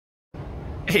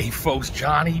Hey folks,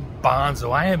 Jonny,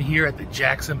 Bonzo. I am here at the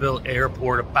Jacksonville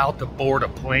airport about to board a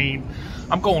plane.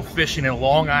 I'm going fishing in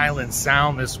Long Island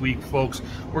Sound this week, folks.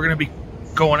 We're gonna be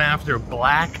going after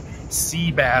black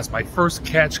sea bass, my first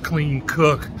catch, clean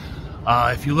cook.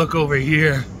 If you look over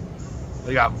here,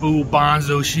 we got Boo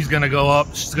Bonzo. She's gonna go up,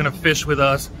 she's gonna fish with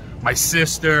us. My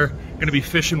sister, gonna be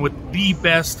fishing with the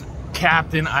best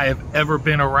captain I have ever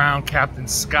been around, Captain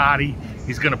Scotty.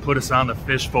 He's gonna put us on the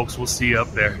fish, folks. We'll see you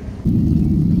up there.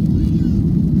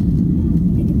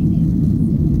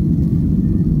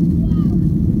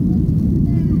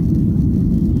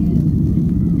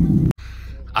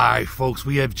 All right, folks,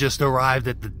 we have just arrived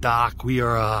at the dock. We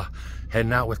are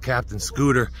heading out with Captain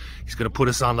Scooter. He's gonna put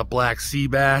us on the black sea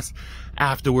bass.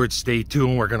 Afterwards, stay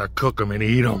tuned. We're gonna cook them and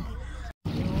eat them.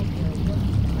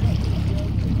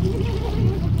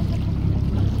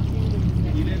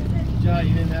 John,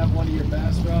 you didn't have one of your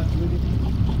bass rods with you?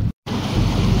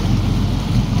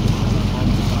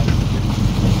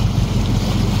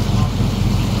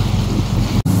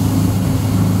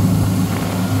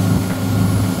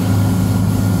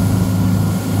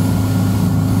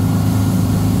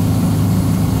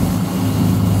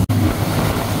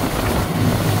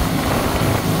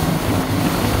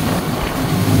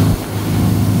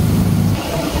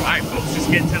 Alright folks,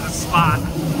 just get to the spot.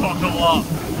 Buckle up.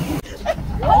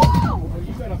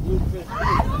 You got a bluefish.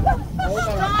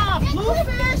 Stop!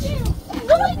 Bluefish!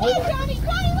 Look at Johnny!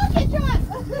 Johnny, look at John!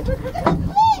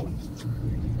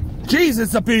 Jeez,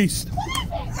 it's a beast.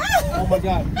 Oh my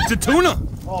God. It's a tuna.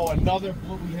 Oh, another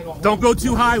blue. We hit a hole. Don't go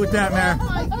too high with that, man. Oh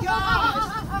my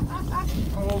gosh!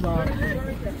 Hold on.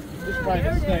 Just trying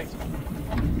to stay.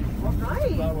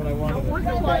 That's not what I wanted to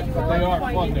catch, but they are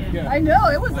fun to catch. I know,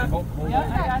 it was a... Hold on. I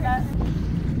got that.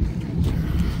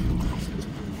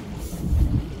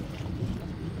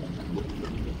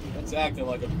 It's acting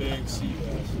like a big sea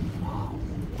bass.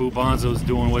 Boo Bonzo's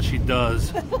doing what she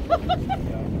does. Just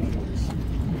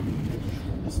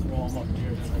throw them up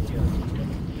here.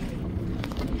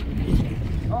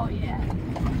 Oh yeah.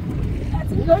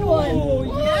 That's a good one. Oh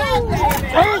yeah,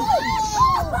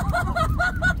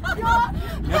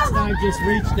 baby. Next time, just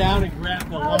reach down and grab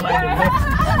the line and hook.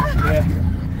 Yeah,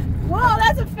 Whoa,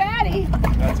 that's a fatty.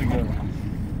 that's a good one.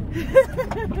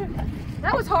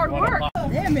 That was hard work.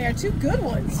 Damn, man, two good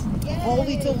ones.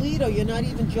 Holy Toledo, you're not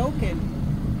even joking.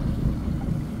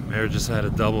 Mare just had a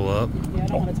double up. Yeah, I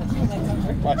don't want to touch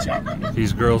that. Watch out.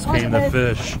 These girls came to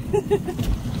fish.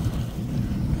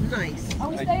 Nice. Are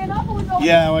we staying up or we going?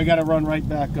 Yeah, I got to run right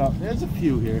back up. There's a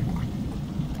few here.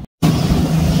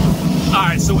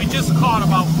 Alright, so we just caught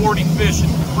about 40 fish in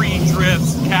 3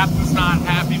 trips. Captain's not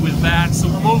happy with that, so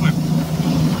we're moving.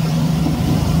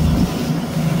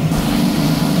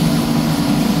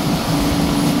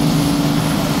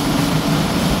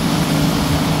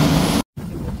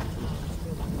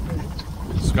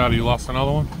 Scotty, you lost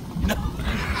another one? No.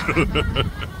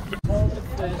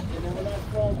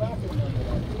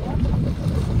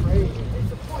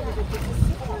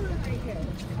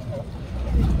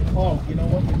 Oh, you know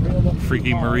what?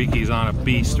 Freaky Mariki's on a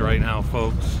beast right now,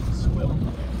 folks.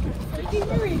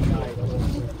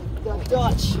 The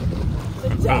Dutch. The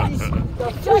Dutch.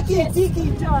 The freaky tiki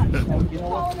Dutch.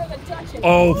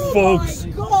 Oh, folks. Oh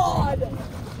my God.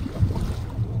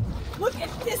 Look at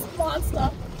this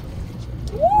monster.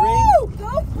 Woo!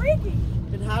 Go freaky.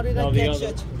 And how did No, I the catch other.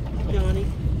 it, Johnny?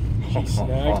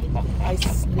 I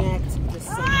snagged the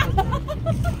side.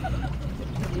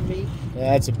 You me?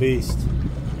 That's a beast.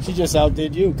 She just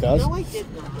outdid you, cuz. No, I did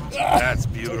not. That's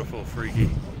beautiful, Freaky.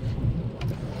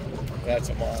 That's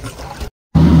a monster.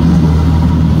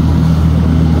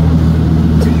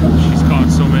 She's caught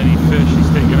so many fish, she's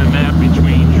taking a nap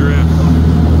between drifts.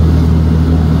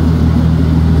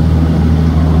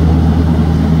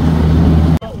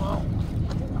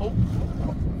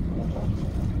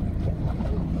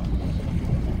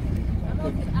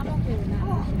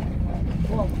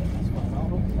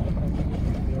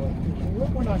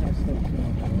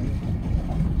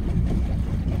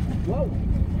 Whoa.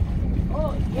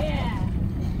 Oh yeah.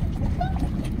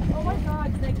 Oh my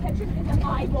God, did they catch him in the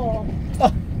eyeball?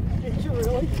 Did you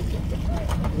really?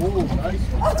 Ooh, nice.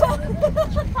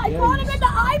 I caught him in the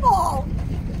eyeball.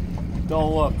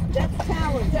 Don't look. That's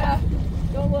talent. Yeah.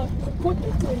 Don't look. Put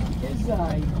this in his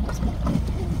eye.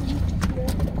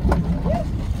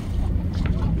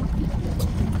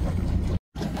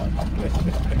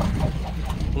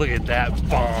 Look at that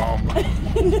bomb.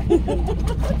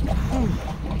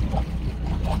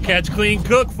 Catch, clean,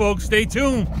 cook, folks. Stay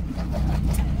tuned.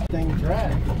 Thing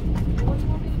drag.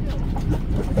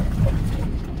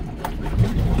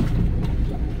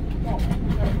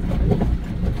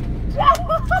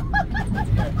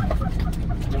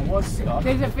 all stuck.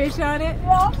 There's a fish on it?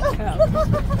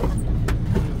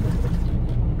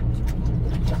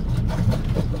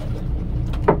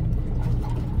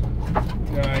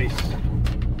 Nice.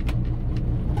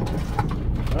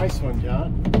 Nice one,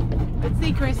 John. Let's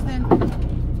see, Kristen.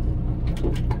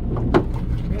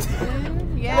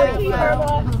 Kristen? Yeah.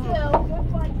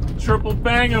 Triple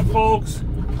banger, folks.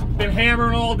 Been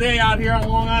hammering all day out here on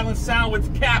Long Island Sound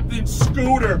with Captain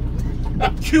Scooter. The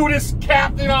cutest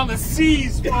captain on the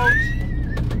seas, folks.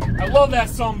 I love that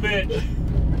sumbitch.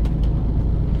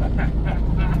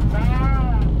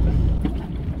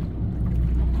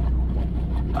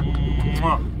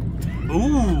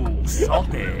 Ooh,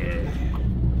 salty.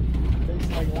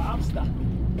 Tastes like lobster.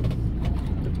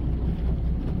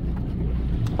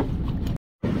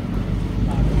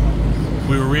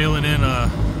 We were reeling in a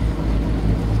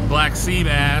black sea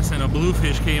bass and a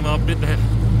bluefish came up, bit the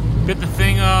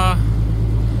thing,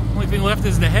 only thing left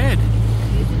is the head.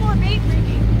 Need some more bait,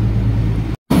 Ricky.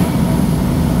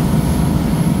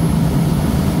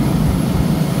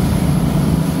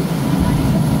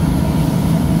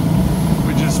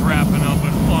 We're just wrapping up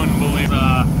an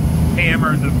unbelievable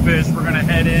hammered the fish. We're gonna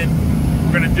head in.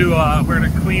 We're gonna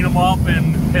clean them up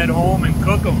and head home and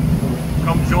cook them.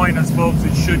 Come join us, folks.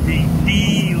 It should be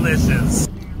delicious.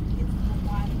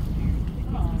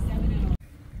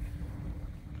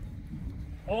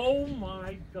 Oh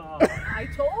my God. I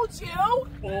told you.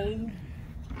 Oh.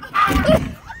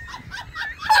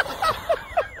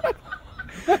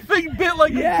 That thing bit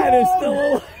like a dog. There's still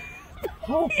a...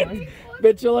 Oh my.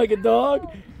 Bit you like a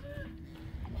dog?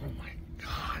 Oh my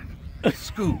God.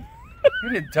 Scoop. You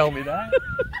didn't tell me that.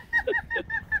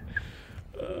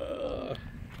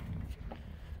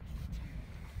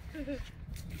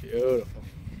 Beautiful.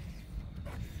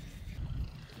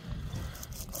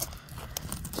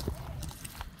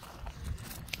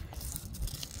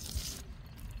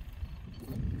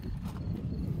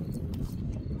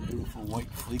 Beautiful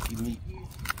white flaky meat.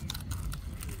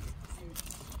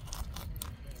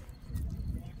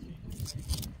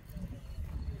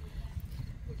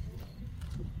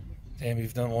 Damn,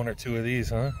 you've done one or two of these,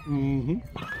 huh? Mm-hmm.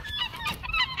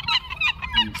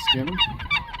 And skin them.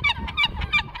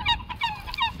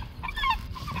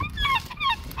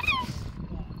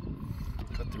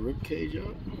 Cut the rib cage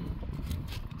out.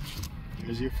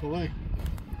 There's your fillet.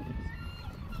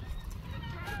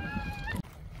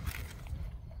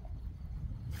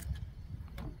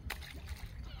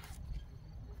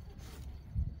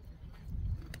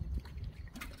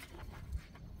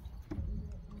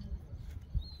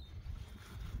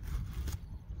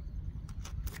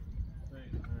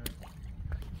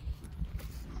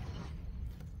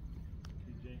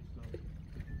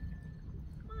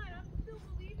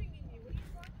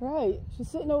 Right. She's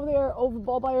sitting over there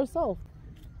all by herself.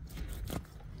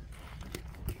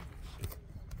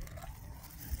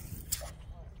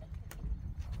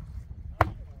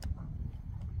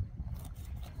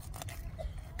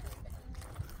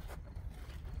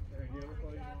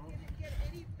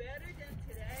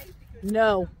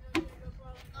 No.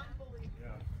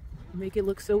 Make it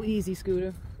look so easy,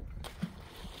 Scooter.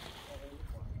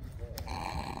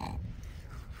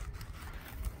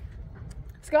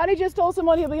 Scotty just told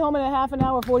someone he'll be home in a half an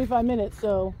hour, 45 minutes,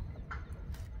 so.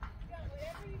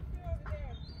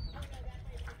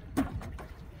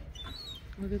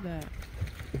 Look at that.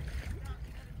 I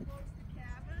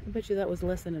bet you that was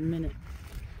less than a minute.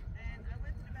 And I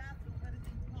went to the bathroom, but it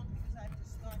didn't come because I had to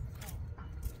start the pump.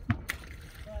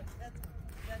 But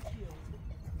that's you.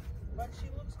 But she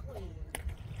looks clean.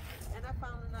 And I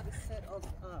found another set of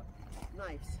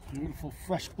knives. Beautiful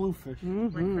fresh bluefish. My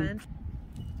friend.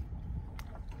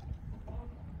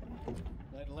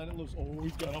 Let it loose. Oh,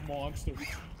 he's got a monster.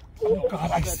 Oh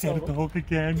God, I set it the hook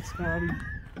again, Scotty.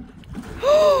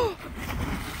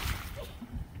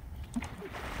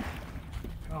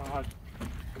 God.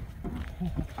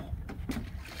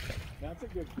 That's a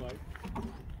good fight.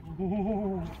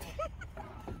 Oh.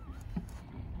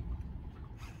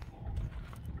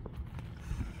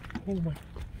 Oh my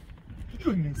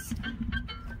goodness.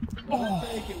 Oh.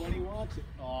 Take it when he wants it.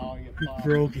 Oh, you He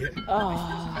broke it.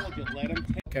 Oh. Let him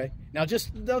take. Okay. Now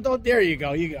just don't. There you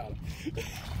go. You got it.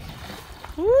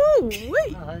 Woo!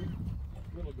 Wee. All right.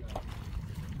 Little guy.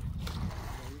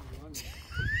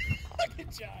 Look at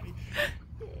Johnny.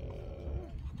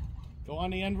 Go on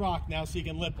the end rock now so you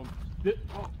can lip him.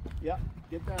 Oh, Yep.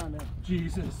 Get down there.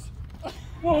 Jesus.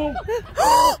 Whoa.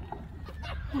 Oh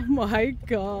my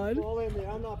God. Blow in there.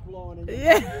 I'm not blowing in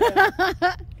there.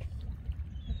 Yeah.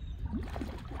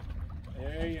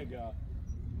 There you go.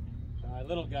 All right,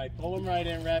 little guy, pull him right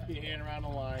in, wrap your hand around the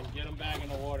line, get him back in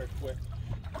the water quick.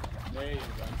 There you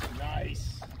go.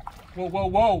 Nice. Whoa, whoa,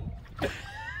 whoa.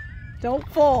 Don't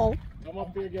fall. Come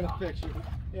up here, get a picture.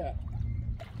 Yeah.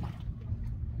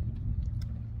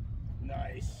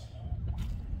 Nice.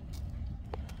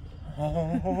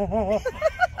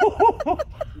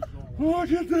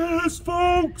 Look at this,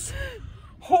 folks!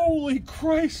 Holy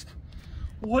Christ!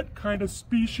 What kind of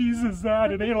species is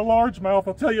that? It ain't a largemouth,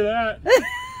 I'll tell you that.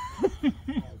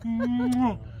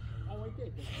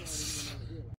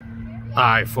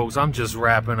 Alright, folks, I'm just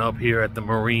wrapping up here at the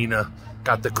marina.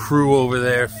 Got the crew over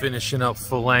there finishing up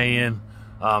filleting.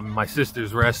 My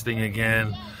sister's resting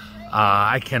again.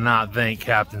 I cannot thank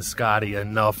Captain Scotty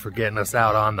enough for getting us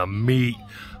out on the meat.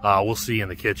 We'll see you in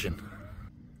the kitchen.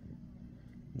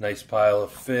 Nice pile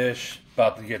of fish.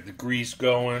 About to get the grease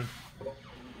going.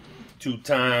 2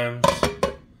 times.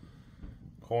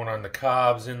 Corn on the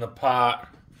cobs in the pot.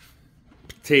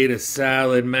 Potato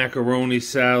salad, macaroni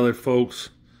salad, folks.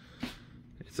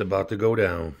 It's about to go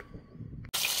down.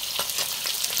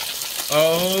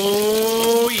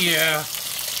 Oh, yeah.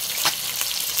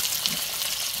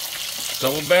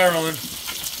 Double barreling.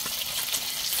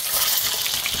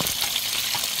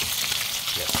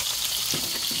 Yes.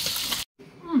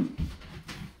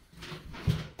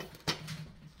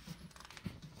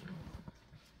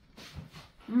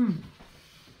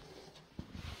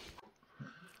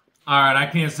 All right, I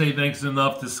can't say thanks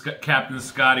enough to Captain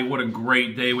Scotty. What a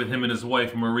great day with him and his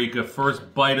wife, Marika.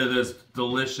 First bite of this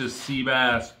delicious sea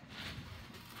bass.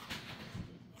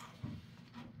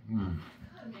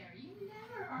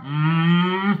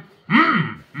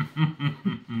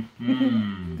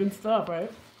 Good stuff,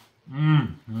 right?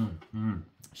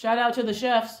 Shout out to the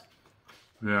chefs.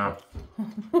 Yeah.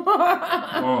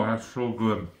 Oh, that's so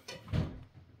good.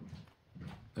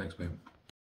 Thanks, babe.